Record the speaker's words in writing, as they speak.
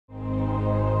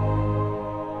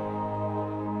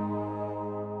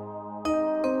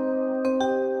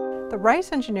The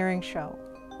Rice Engineering Show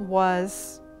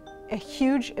was a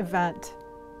huge event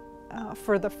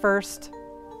for the first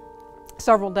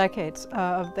several decades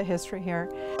of the history here.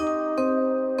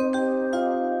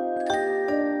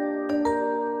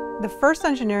 The first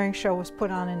engineering show was put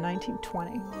on in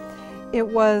 1920. It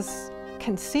was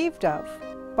conceived of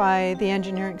by the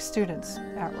engineering students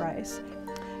at Rice,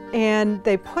 and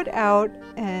they put out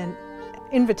an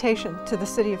invitation to the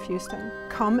city of Houston.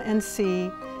 Come and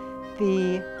see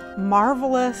the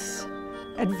marvelous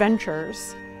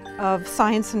adventures of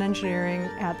science and engineering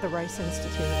at the Rice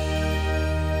Institute.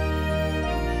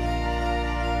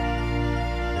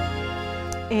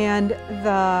 And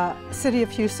the city of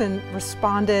Houston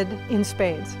responded in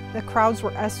spades. The crowds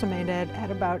were estimated at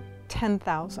about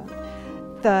 10,000.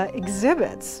 The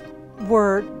exhibits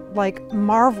were like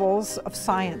marvels of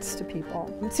science to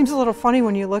people. It seems a little funny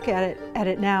when you look at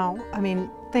it now. I mean,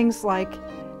 things like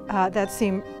that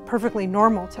seem perfectly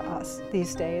normal to us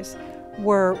these days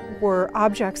were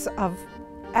objects of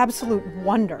absolute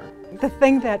wonder. The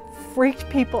thing that freaked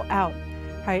people out,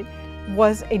 right,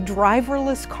 was a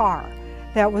driverless car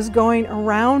that was going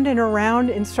around and around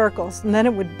in circles, and then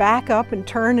it would back up and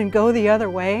turn and go the other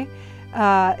way.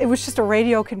 It was just a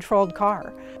radio-controlled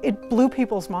car. It blew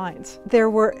people's minds. There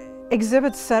were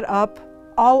exhibits set up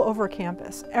all over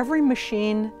campus. Every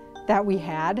machine that we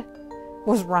had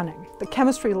was running. The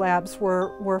chemistry labs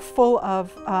were full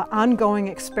of ongoing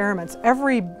experiments.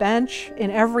 Every bench in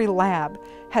every lab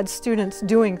had students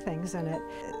doing things in it.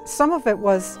 Some of it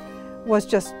was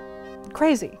just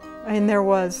crazy. I mean, there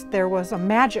was a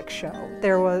magic show.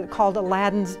 There was called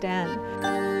Aladdin's Den.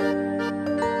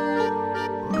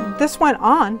 This went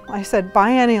on, I said,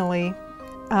 biennially,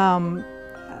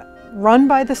 run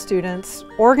by the students,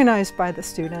 organized by the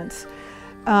students,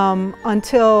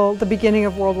 until the beginning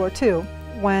of World War II,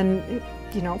 when,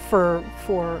 you know, for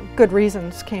good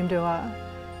reasons, came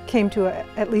to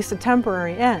at least a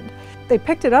temporary end. They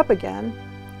picked it up again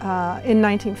in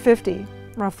 1950.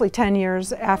 Roughly 10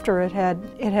 years after it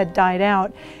had died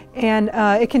out, and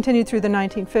it continued through the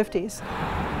 1950s.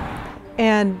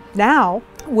 And now,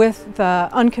 with the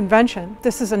unconvention,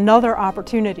 this is another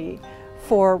opportunity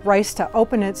for Rice to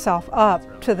open itself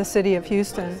up to the city of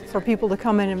Houston, for people to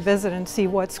come in and visit and see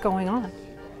what's going on.